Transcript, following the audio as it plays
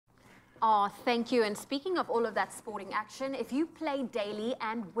Oh, thank you. And speaking of all of that sporting action, if you play daily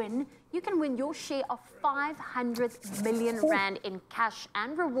and win, you can win your share of 500 million rand in cash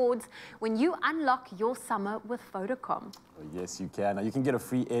and rewards when you unlock your summer with Vodacom. Oh, yes, you can. Now, you can get a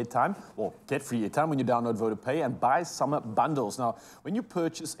free airtime, or get free airtime when you download Vodapay and buy summer bundles. Now, when you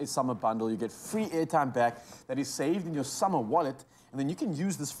purchase a summer bundle, you get free airtime back that is saved in your summer wallet, and then you can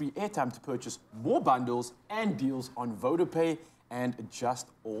use this free airtime to purchase more bundles and deals on Vodapay, and just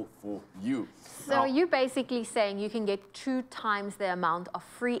all for you. So now, you're basically saying you can get 2 times the amount of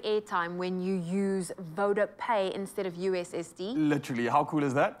free airtime when you use Vodapay instead of USSD? Literally, how cool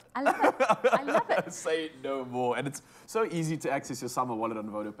is that? I love it. I love it. Say no more. And it's so easy to access your summer wallet on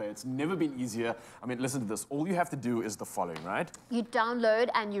Vodapay. It's never been easier. I mean, listen to this. All you have to do is the following, right? You download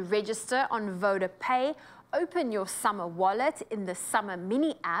and you register on Vodapay. Open your summer wallet in the Summer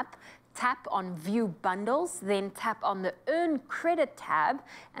Mini app. Tap on View Bundles, then tap on the Earn Credit tab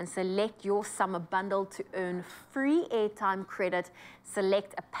and select your summer bundle to earn free airtime credit.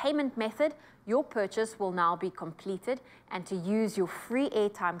 Select a payment method. Your purchase will now be completed. And to use your free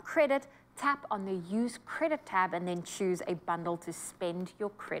airtime credit, tap on the Use Credit tab and then choose a bundle to spend your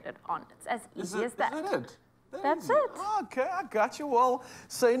credit on. It's as easy as that. Is that it? That's it. Okay, I got you. Well,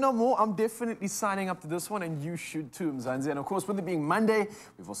 say no more. I'm definitely signing up to this one, and you should too, Mzansi. And of course, with it being Monday,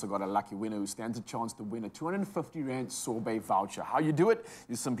 we've also got a lucky winner who stands a chance to win a 250 Rand sorbet voucher. How you do it?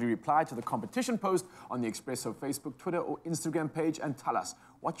 You simply reply to the competition post on the Expresso Facebook, Twitter, or Instagram page and tell us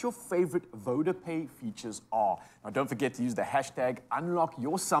what your favorite Vodapay features are. Now, don't forget to use the hashtag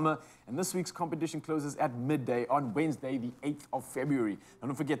 #UnlockYourSummer. And this week's competition closes at midday on Wednesday, the 8th of February. And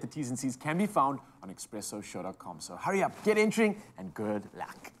don't forget the T's and C's can be found on expressoshow.com. So hurry up, get entering, and good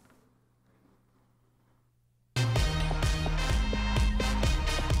luck.